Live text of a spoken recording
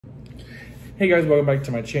Hey guys, welcome back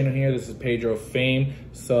to my channel here. This is Pedro Fame.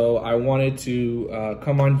 So I wanted to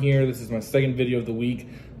come on here. This is my second video of the week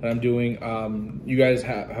that I'm doing. You guys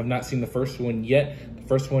have not seen the first one yet. The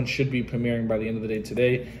first one should be premiering by the end of the day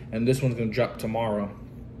today, and this one's gonna drop tomorrow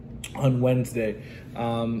on Wednesday.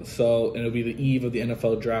 So it'll be the eve of the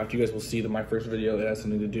NFL draft. You guys will see that my first video, it has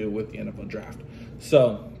something to do with the NFL draft.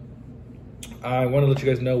 So I want to let you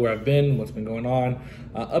guys know where I've been, what's been going on,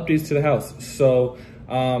 updates to the house. So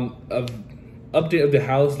update of the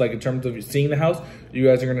house, like in terms of seeing the house, you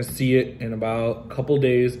guys are gonna see it in about a couple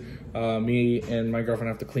days. Me and my girlfriend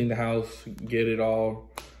have to clean the house, get it all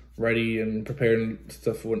ready and prepared and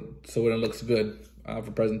stuff so when it looks good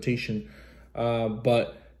for presentation.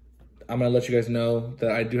 But I'm gonna let you guys know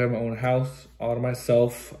that I do have my own house all to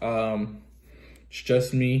myself. It's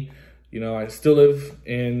just me. You know, I still live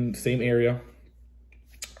in the same area.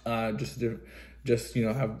 Just you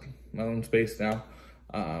know, have my own space now.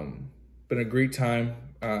 Been a great time.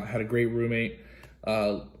 Had a great roommate.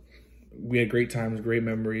 We had great times, great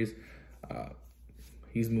memories.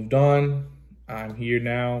 He's moved on. I'm here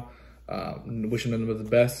now. Wishing him the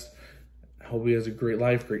best. I hope he has a great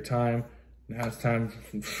life, great time. Now it's time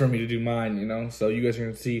for me to do mine, you know? So you guys are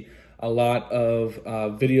gonna see a lot of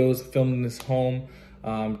videos filmed in this home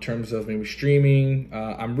in terms of maybe streaming.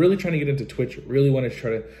 I'm really trying to get into Twitch. Really want to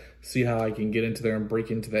try to see how I can get into there and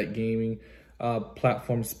break into that gaming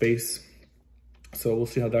platform space. So we'll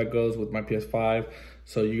see how that goes with my PS5.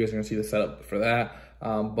 So you guys are gonna see the setup for that.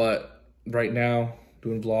 But right now,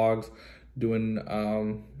 doing vlogs, doing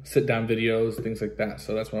sit down videos, things like that.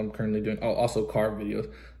 So that's what I'm currently doing. Oh, also car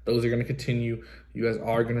videos. Those are gonna continue. You guys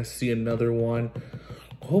are gonna see another one,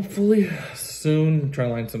 hopefully soon. I'm trying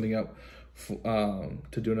to line something up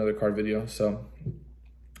to do another car video. So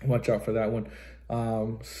watch out for that one.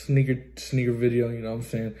 Sneaker video, you know what I'm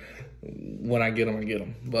saying? When I get them, I get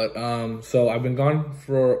them. But so I've been gone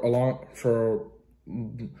for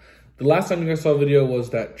the last time you guys saw a video was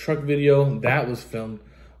that truck video. That was filmed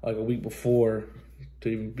like a week before to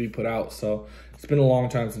even be put out. So it's been a long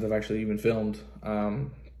time since I've actually even filmed.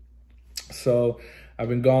 So I've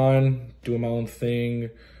been gone doing my own thing,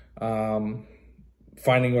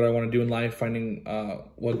 finding what I want to do in life, finding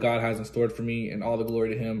what God has in store for me, and all the glory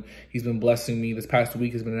to him. He's been blessing me. This past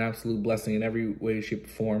week has been an absolute blessing in every way, shape, or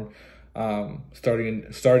form.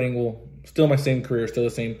 Still my same career, still the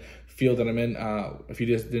same field that I'm in. If you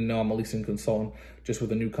just didn't know, I'm a leasing consultant, just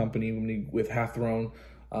with a new company with Hathron,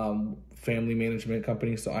 family management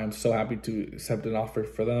company. So I'm so happy to accept an offer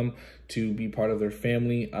for them to be part of their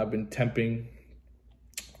family. I've been temping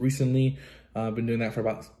recently. I've been doing that for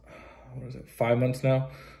about 5 months now.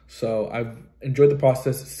 So I've enjoyed the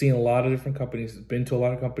process, seen a lot of different companies, been to a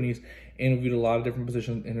lot of companies, interviewed a lot of different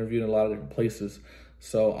positions, interviewed in a lot of different places.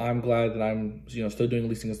 So I'm glad that I'm, you know, still doing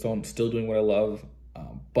leasing and so on, still doing what I love,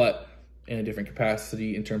 but in a different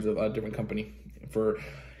capacity in terms of a different company for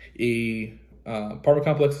a apartment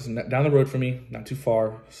complex is down the road for me, not too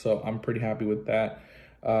far. So I'm pretty happy with that.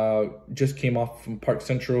 Just came off from Park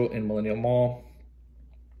Central in Millennium Mall,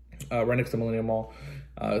 right next to Millennium Mall.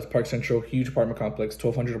 It's Park Central, huge apartment complex,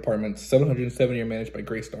 1,200 apartments, 770 are managed by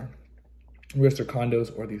Greystar. The rest are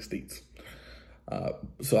condos or the estates.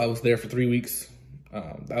 So I was there for 3 weeks.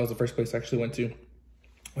 That was the first place I actually went to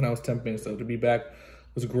when I was temping. So to be back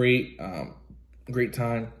was great. Great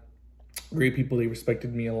time, great people. They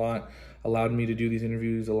respected me a lot, allowed me to do these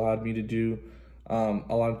interviews, allowed me to do a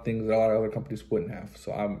lot of things that a lot of other companies wouldn't have.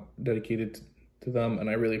 So I'm dedicated to them,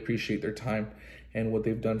 and I really appreciate their time and what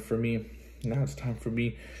they've done for me. Now it's time for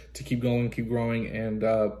me to keep going, keep growing, and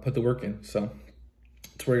put the work in. So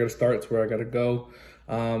it's where I got to start. It's where I got to go.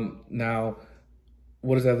 Now,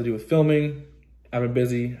 what does that have to do with filming? I've been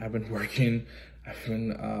busy. I've been working. I've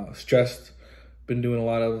been stressed. Been doing a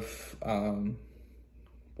lot of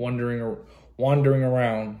wandering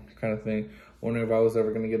around kind of thing. Wondering if I was ever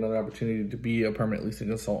going to get another opportunity to be a permanent leasing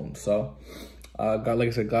consultant. So God, like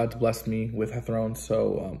I said, God's blessed me with Hathron.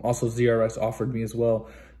 So also ZRS offered me as well.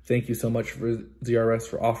 Thank you so much for ZRS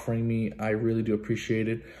for offering me. I really do appreciate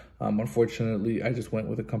it. Unfortunately, I just went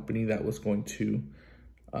with a company that was going to,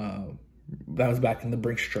 that was back in the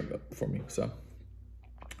Brinks truck for me. So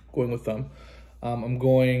going with them. I'm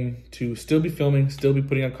going to still be filming, still be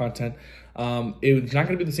putting out content. It's not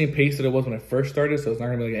going to be the same pace that it was when I first started. So it's not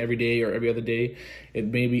going to be like every day or every other day. It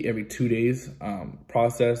may be every 2 days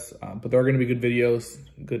process. But there are going to be good videos,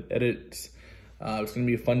 good edits. It's going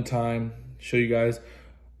to be a fun time. Show you guys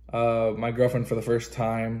my girlfriend for the first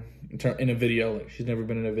time in a video. Like, she's never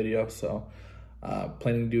been in a video. So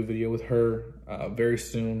planning to do a video with her very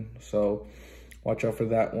soon. So watch out for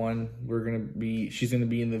that one. She's gonna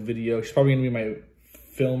be in the video. She's probably gonna be my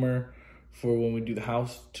filmer for when we do the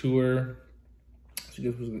house tour. So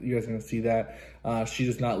you guys are gonna see that. She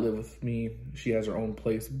does not live with me. She has her own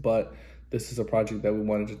place, but this is a project that we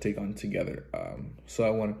wanted to take on together. So I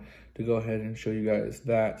wanted to go ahead and show you guys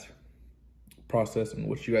that process and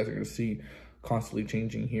what you guys are gonna see constantly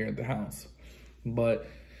changing here at the house. But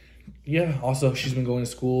yeah, also she's been going to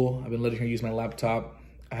school. I've been letting her use my laptop.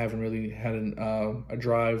 I haven't really had a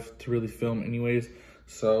drive to really film anyways.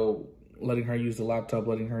 So letting her use the laptop,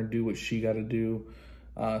 letting her do what she gotta do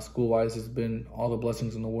school-wise has been all the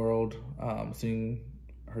blessings in the world, seeing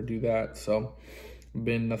her do that. So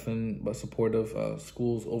been nothing but supportive.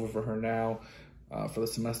 School's over for her now for the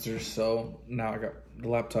semester, so now I got the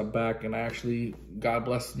laptop back, and I actually, God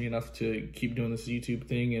blessed me enough to keep doing this YouTube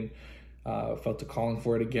thing, and felt the calling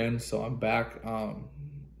for it again. So I'm back.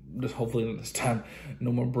 Just hopefully this time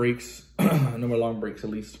no more breaks, no more long breaks at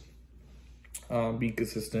least. Be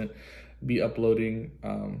consistent, be uploading.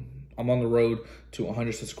 I'm on the road to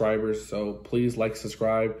 100 subscribers, so please like,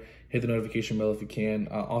 subscribe, hit the notification bell if you can.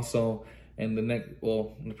 Also, in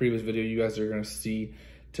the previous video you guys are gonna see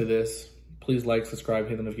to this, please like, subscribe,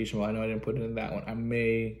 hit the notification bell. I know I didn't put it in that one. I'm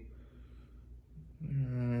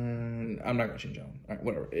not gonna change that one. All right,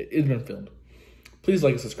 whatever. It's been filmed. Please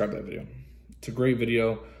like and subscribe to that video. It's a great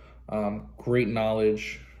video. Great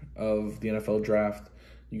knowledge of the NFL draft.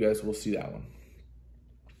 You guys will see that one.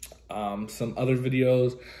 Some other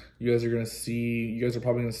videos you guys are gonna see. You guys are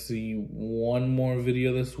probably gonna see one more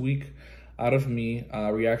video this week out of me.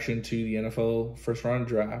 Reaction to the NFL first round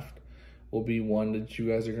draft will be one that you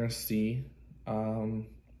guys are gonna see. I'm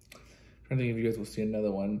trying to think if you guys will see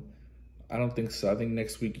another one. I don't think so. I think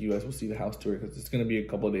next week you guys will see the house tour, because it's gonna be a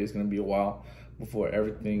couple of days, it's gonna be a while before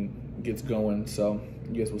everything gets going. So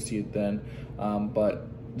you guys will see it then. But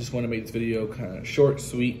just want to make this video kind of short,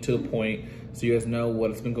 sweet, to the point, so you guys know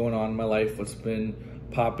what's been going on in my life, what's been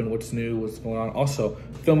popping, what's new, what's going on. Also,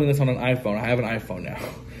 filming this on an iPhone. I have an iPhone now.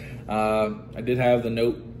 I did have the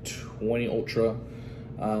Note 20 Ultra.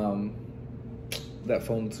 That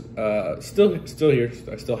phone's still here.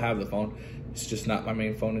 I still have the phone. It's just not my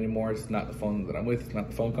main phone anymore. It's not the phone that I'm with. It's not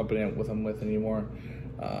the phone company I'm with anymore.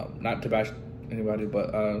 Not to bash anybody,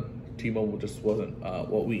 but T-Mobile just wasn't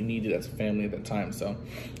what we needed as a family at that time. So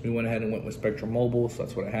we went ahead and went with Spectrum Mobile. So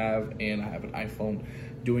that's what I have, and I have an iPhone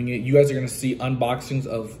doing it. You guys are gonna see unboxings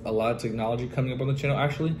of a lot of technology coming up on the channel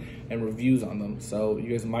actually, and reviews on them. So you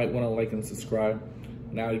guys might wanna like and subscribe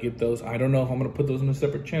now to get those. I don't know if I'm gonna put those in a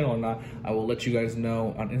separate channel or not. I will let you guys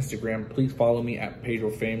know on Instagram. Please follow me at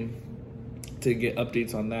Pedro Fame to get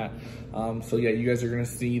updates on that. So yeah, you guys are gonna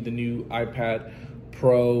see the new iPad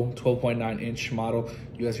Pro 12.9-inch model.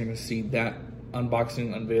 You guys are gonna see that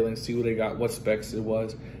unboxing, unveiling, see what I got, what specs it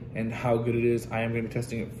was, and how good it is. I am gonna be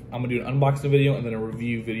testing it. I'm gonna do an unboxing video and then a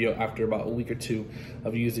review video after about a week or two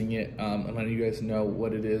of using it, and letting you guys know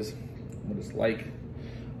what it is, what it's like.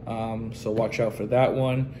 So watch out for that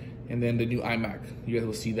one. And then the new iMac, you guys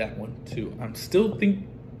will see that one too. I'm still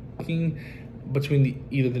thinking between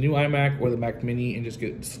either the new iMac or the Mac Mini, and just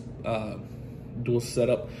get dual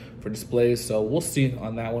setup for displays. So we'll see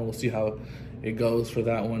on that one. We'll see how it goes for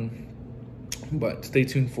that one. But stay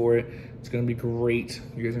tuned for it. It's gonna be great.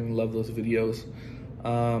 You guys are gonna love those videos.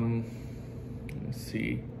 Let's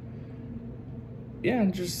see. Yeah,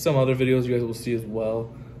 just some other videos you guys will see as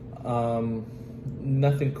well.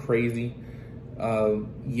 Nothing crazy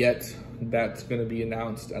yet. That's gonna be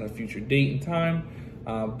announced at a future date and time.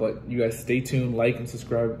 But you guys stay tuned, like and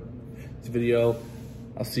subscribe to this video.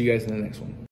 I'll see you guys in the next one.